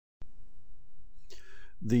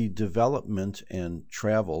The development and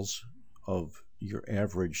travels of your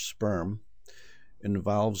average sperm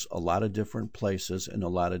involves a lot of different places and a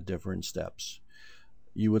lot of different steps.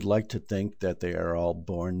 You would like to think that they are all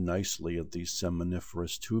born nicely of these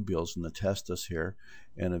seminiferous tubules in the testis here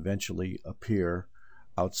and eventually appear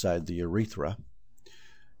outside the urethra.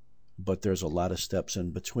 But there's a lot of steps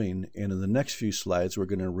in between, and in the next few slides we're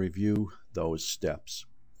going to review those steps.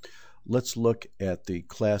 Let's look at the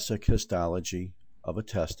classic histology of a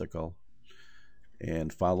testicle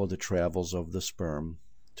and follow the travels of the sperm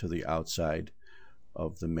to the outside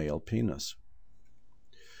of the male penis.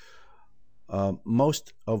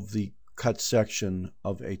 Most of the cut section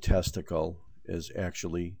of a testicle is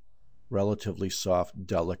actually relatively soft,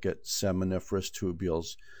 delicate seminiferous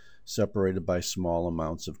tubules separated by small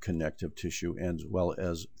amounts of connective tissue as well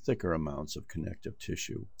as thicker amounts of connective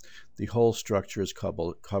tissue. The whole structure is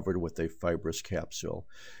covered with a fibrous capsule.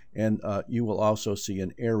 And you will also see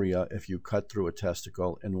an area, if you cut through a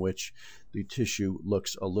testicle, in which the tissue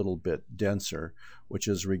looks a little bit denser, which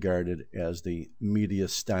is regarded as the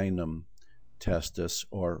mediastinum testis,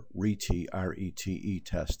 or RETE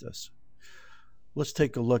testis. Let's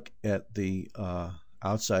take a look at the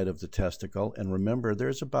outside of the testicle, and remember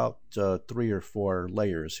there's about 3 or 4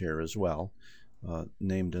 layers here as well,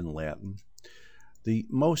 named in Latin. The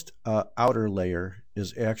most outer layer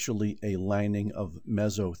is actually a lining of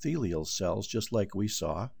mesothelial cells, just like we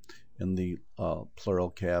saw in the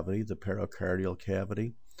pleural cavity, the pericardial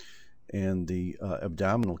cavity, and the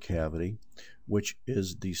abdominal cavity, which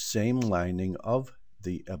is the same lining of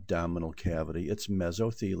the abdominal cavity. It's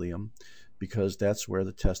mesothelium because that's where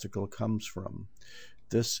the testicle comes from.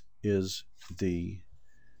 This is the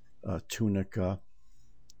tunica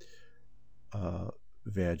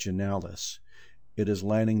vaginalis. It is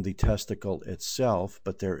lining the testicle itself,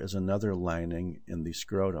 but there is another lining in the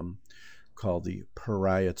scrotum called the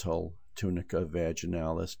parietal tunica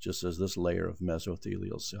vaginalis, just as this layer of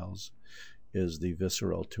mesothelial cells is the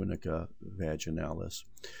visceral tunica vaginalis.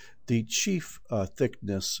 The chief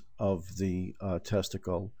thickness of the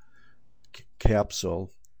testicle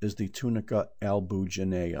capsule is the tunica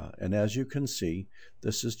albuginea, and as you can see,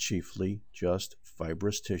 this is chiefly just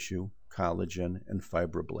fibrous tissue, collagen, and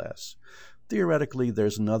fibroblasts. Theoretically,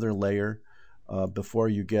 there's another layer before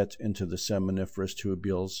you get into the seminiferous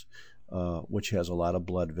tubules, which has a lot of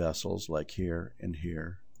blood vessels like here and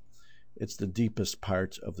here. It's the deepest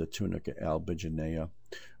part of the tunica albuginea,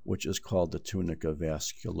 which is called the tunica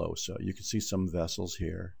vasculosa. You can see some vessels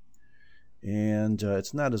here, and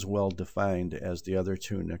it's not as well defined as the other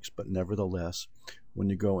tunics, but nevertheless, when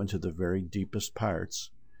you go into the very deepest parts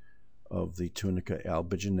of the tunica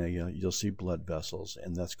albuginea, you'll see blood vessels,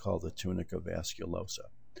 and that's called the tunica vasculosa.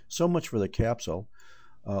 So much for the capsule.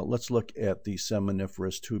 Let's look at the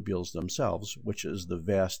seminiferous tubules themselves, which is the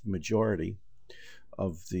vast majority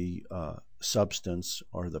of the substance,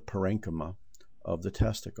 or the parenchyma, of the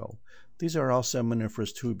testicle. These are all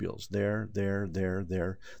seminiferous tubules. There.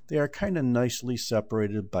 They are kind of nicely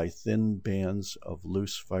separated by thin bands of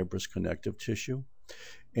loose fibrous connective tissue,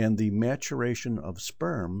 and the maturation of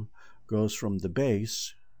sperm goes from the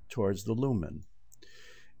base towards the lumen.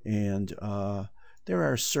 And there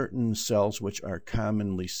are certain cells which are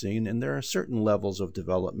commonly seen, and there are certain levels of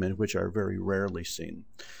development which are very rarely seen.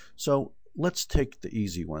 So let's take the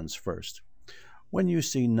easy ones first. When you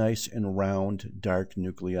see nice and round dark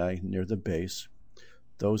nuclei near the base,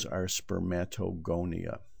 those are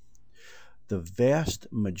spermatogonia. The vast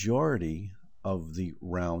majority of the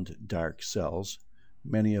round dark cells,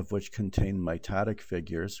 many of which contain mitotic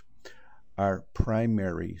figures, are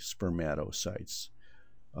primary spermatocytes.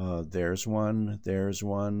 There's one,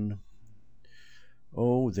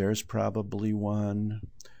 oh, there's probably one,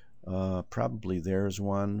 probably there's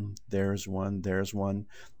one.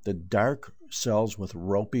 The dark cells with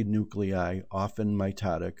ropey nuclei, often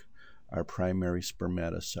mitotic, are primary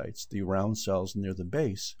spermatocytes. The round cells near the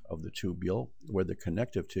base of the tubule, where the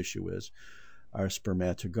connective tissue is, are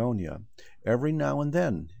spermatogonia. Every now and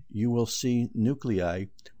then you will see nuclei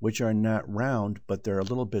which are not round, but they're a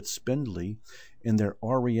little bit spindly, and they're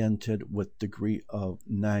oriented with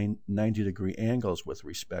 90-degree angles with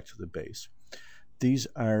respect to the base. These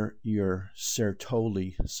are your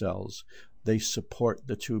Sertoli cells. They support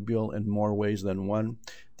the tubule in more ways than one.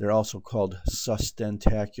 They're also called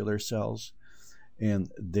sustentacular cells,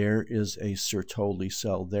 and there is a Sertoli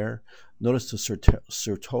cell there. Notice the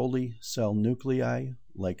Sertoli cell nuclei,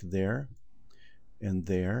 like there, and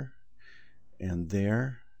there, and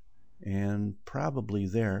there, and probably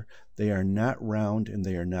there. They are not round, and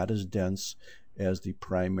they are not as dense as the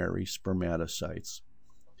primary spermatocytes.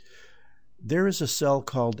 There is a cell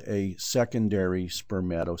called a secondary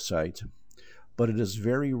spermatocyte, but it is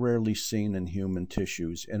very rarely seen in human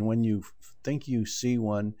tissues, and when you think you see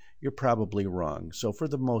one, you're probably wrong. So for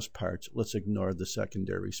the most part, let's ignore the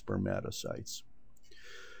secondary spermatocytes.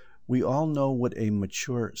 We all know what a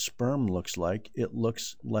mature sperm looks like. It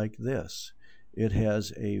looks like this. It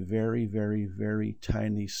has a very, very, very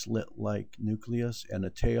tiny slit-like nucleus and a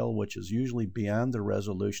tail which is usually beyond the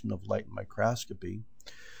resolution of light microscopy.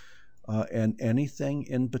 And anything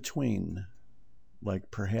in between,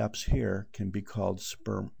 like perhaps here, can be called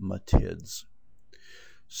spermatids.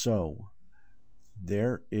 So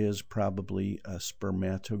there is probably a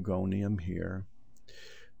spermatogonium here.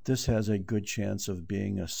 This has a good chance of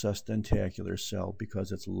being a sustentacular cell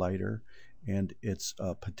because it's lighter and it's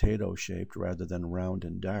potato-shaped rather than round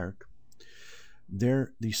and dark.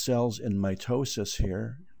 The cells in mitosis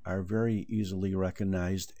here are very easily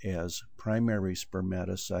recognized as primary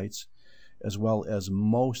spermatocytes, as well as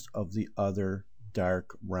most of the other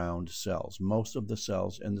dark round cells. Most of the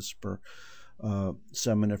cells in the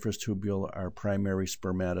seminiferous tubule are primary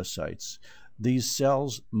spermatocytes. These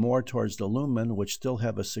cells more towards the lumen, which still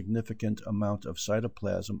have a significant amount of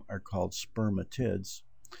cytoplasm, are called spermatids.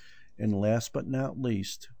 And last but not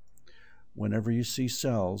least, whenever you see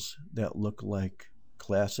cells that look like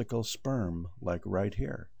classical sperm, like right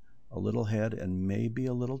here, a little head and maybe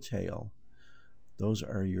a little tail, those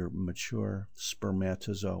are your mature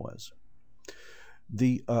spermatozoas.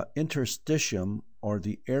 The interstitium, or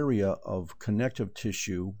the area of connective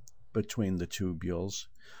tissue between the tubules,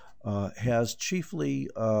 has chiefly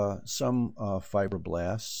some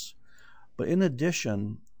fibroblasts, but in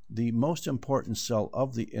addition, the most important cell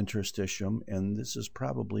of the interstitium, and this is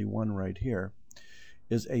probably one right here,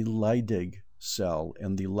 is a Leydig cell,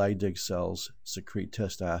 and the Leydig cells secrete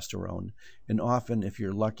testosterone. And often, if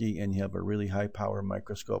you're lucky and you have a really high power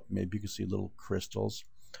microscope, maybe you can see little crystals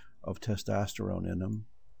of testosterone in them.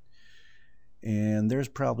 And there's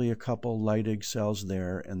probably a couple Leydig cells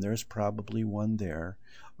there, and there's probably one there.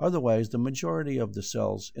 Otherwise, the majority of the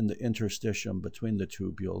cells in the interstitium between the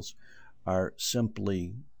tubules are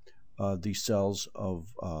simply the cells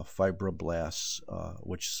of fibroblasts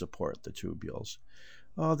which support the tubules.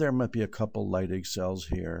 Oh, there might be a couple Leydig cells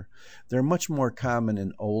here. They're much more common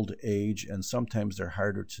in old age, and sometimes they're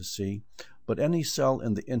harder to see. But any cell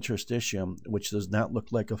in the interstitium which does not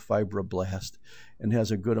look like a fibroblast and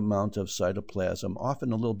has a good amount of cytoplasm,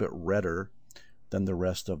 often a little bit redder than the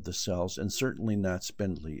rest of the cells, and certainly not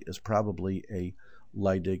spindly, is probably a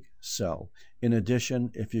Leydig cell. In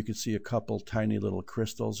addition, if you could see a couple tiny little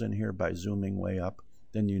crystals in here by zooming way up,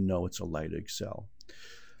 then you know it's a Leydig cell.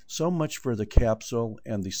 So much for the capsule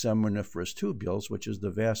and the seminiferous tubules, which is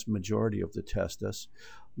the vast majority of the testis.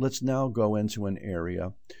 Let's now go into an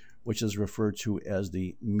area which is referred to as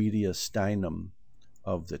the mediastinum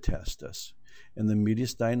of the testis. And the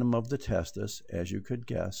mediastinum of the testis, as you could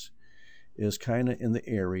guess, is kind of in the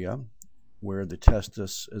area where the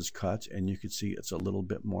testis is cut, and you can see it's a little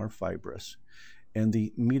bit more fibrous. And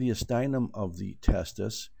the mediastinum of the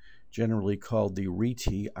testis, generally called the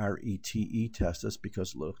rete, R-E-T-E testis,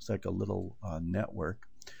 because it looks like a little network,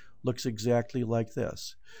 looks exactly like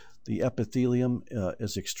this. The epithelium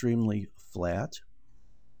is extremely flat,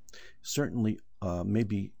 certainly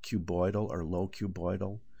maybe cuboidal or low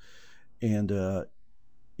cuboidal, and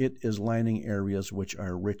it is lining areas which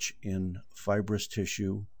are rich in fibrous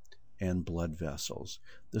tissue and blood vessels.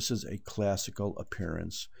 This is a classical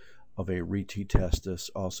appearance of a rete testis,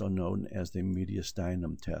 also known as the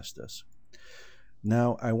mediastinum testis.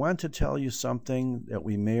 Now, I want to tell you something that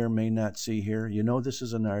we may or may not see here. You know this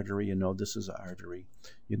is an artery. You know this is an artery.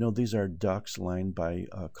 You know these are ducts lined by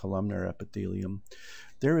columnar epithelium.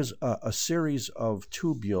 There is a series of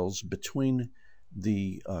tubules between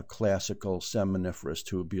the classical seminiferous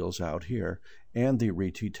tubules out here and the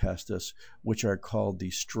rete testis, which are called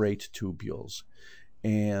the straight tubules.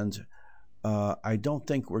 And I don't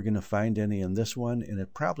think we're going to find any in this one, and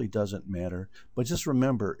it probably doesn't matter. But just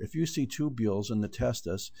remember, if you see tubules in the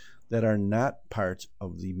testis that are not part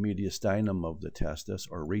of the mediastinum of the testis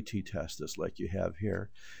or rete testis like you have here,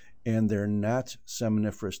 and they're not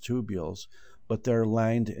seminiferous tubules, but they're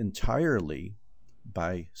lined entirely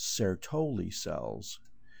by Sertoli cells,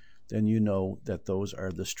 then you know that those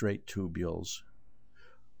are the straight tubules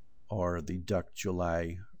or the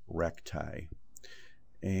ductuli recti.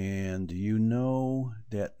 And you know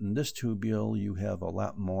that in this tubule you have a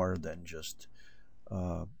lot more than just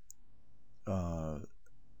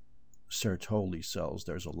Sertoli cells.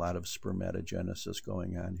 There's a lot of spermatogenesis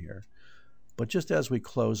going on here. But just as we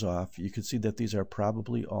close off, you can see that these are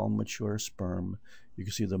probably all mature sperm. You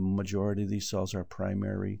can see the majority of these cells are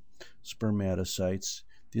primary spermatocytes.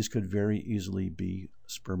 These could very easily be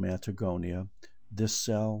spermatogonia. This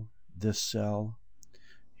cell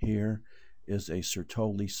here is a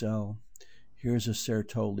Sertoli cell. Here's a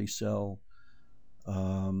Sertoli cell.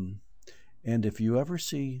 And if you ever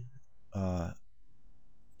see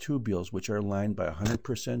tubules which are lined by 100%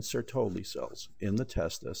 Sertoli cells in the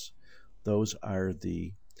testis, those are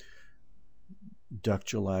the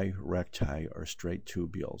ductuli recti, or straight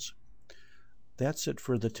tubules. That's it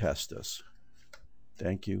for the testis.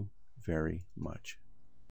 Thank you very much.